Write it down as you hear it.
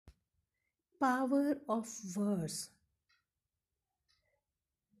power of words.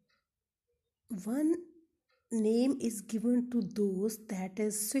 One name is given to those, that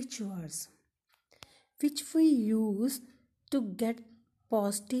is switch words, which we use to get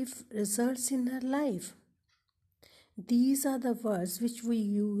positive results in our life. These are the words which we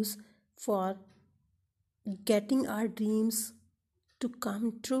use for getting our dreams to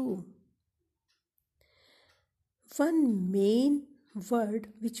come true. One main word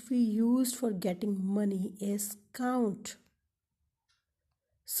which we use for getting money is count.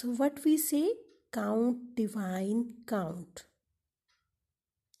 So what we say? Count, divine, count.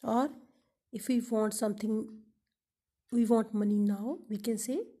 Or if we want something, we want money now, we can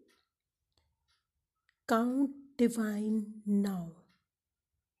say count, divine, now.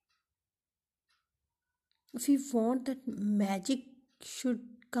 If we want that magic should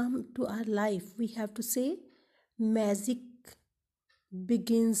come to our life, we have to say magic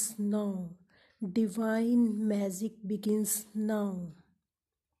begins now. Divine magic begins now.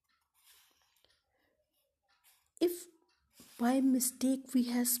 If by mistake we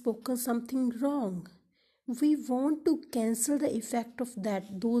have spoken something wrong, we want to cancel the effect of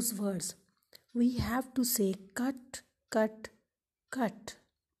those words. We have to say cut, cut, cut.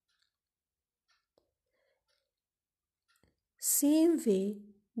 Same way,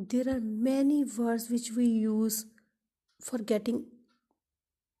 there are many words which we use for getting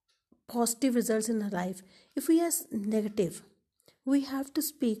positive results in our life. If we are negative, we have to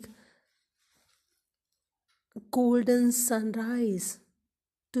speak golden sunrise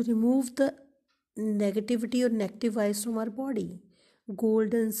to remove the negativity or negative vibes from our body.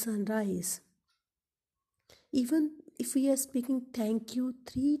 Golden sunrise. Even if we are speaking thank you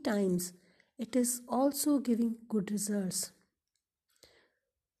 3 times, it is also giving good results.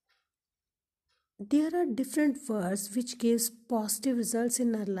 There are different words which gives positive results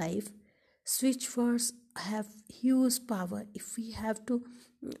in our life. Switch words have huge power. If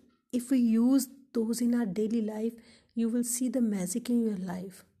we use those in our daily life, you will see the magic in your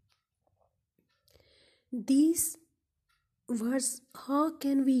life. These words, how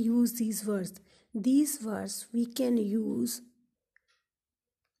can we use these words? These words we can use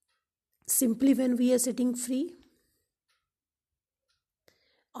simply when we are sitting free,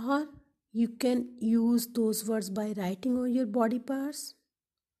 or you can use those words by writing on your body parts,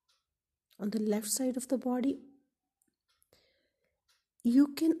 on the left side of the body. You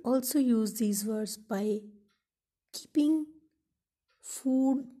can also use these words by keeping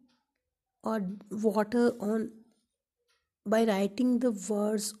food or water on, by writing the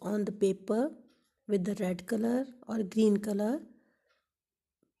words on the paper with the red color or green color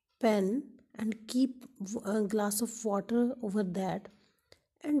pen, and keep a glass of water over that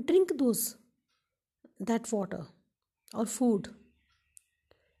and drink that water or food.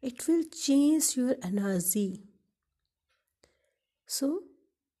 It will change your energy. So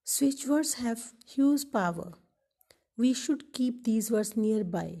switch words have huge power. We should keep these words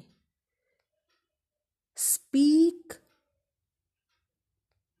nearby. Speak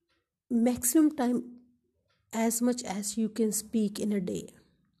maximum time as much as you can speak in a day.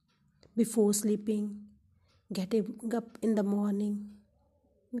 Before sleeping, getting up in the morning.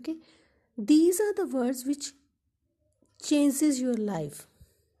 Okay, these are the words which changes your life.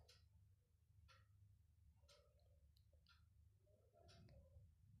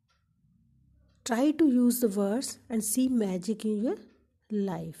 Try to use the words and see magic in your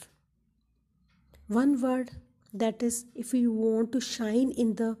life. One word, that is, if you want to shine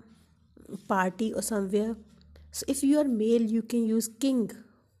in the party or somewhere, so if you are male, you can use king.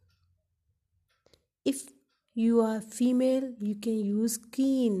 If you are female, you can use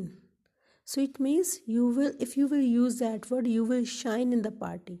queen. So it means if you will use that word, you will shine in the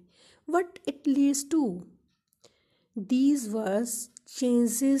party. What it leads to? These words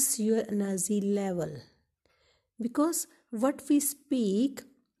changes your energy level, because what we speak,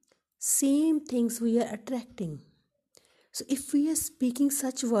 same things we are attracting. So if we are speaking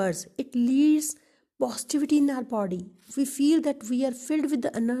such words, it leads positivity in our body. We feel that we are filled with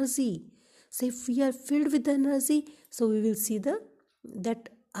the energy. So if we are filled with the energy, so we will see that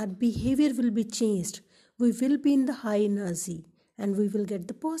our behavior will be changed. We will be in the high energy and we will get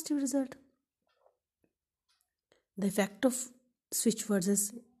the positive result. The effect of switch words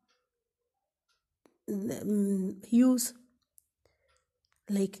is use.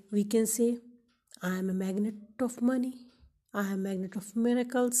 Like we can say, I am a magnet of money. I am a magnet of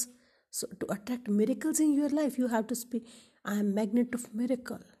miracles. So to attract miracles in your life, you have to speak, I am magnet of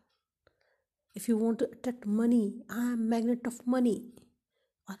miracle. If you want to attract money, I am magnet of money.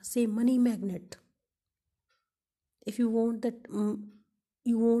 Or say money magnet. If you want that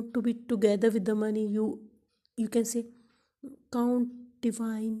you want to be together with the money, you can say count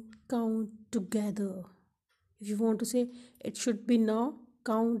divine, count together. If you want to say it should be now,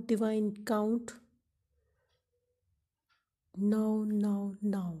 count divine, count now.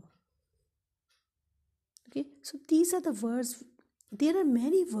 Okay, so these are the words. There are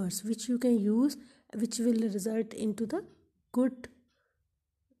many words which you can use, which will result into the goodness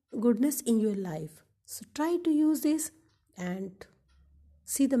in your life. So try to use this and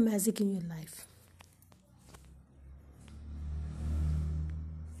see the magic in your life.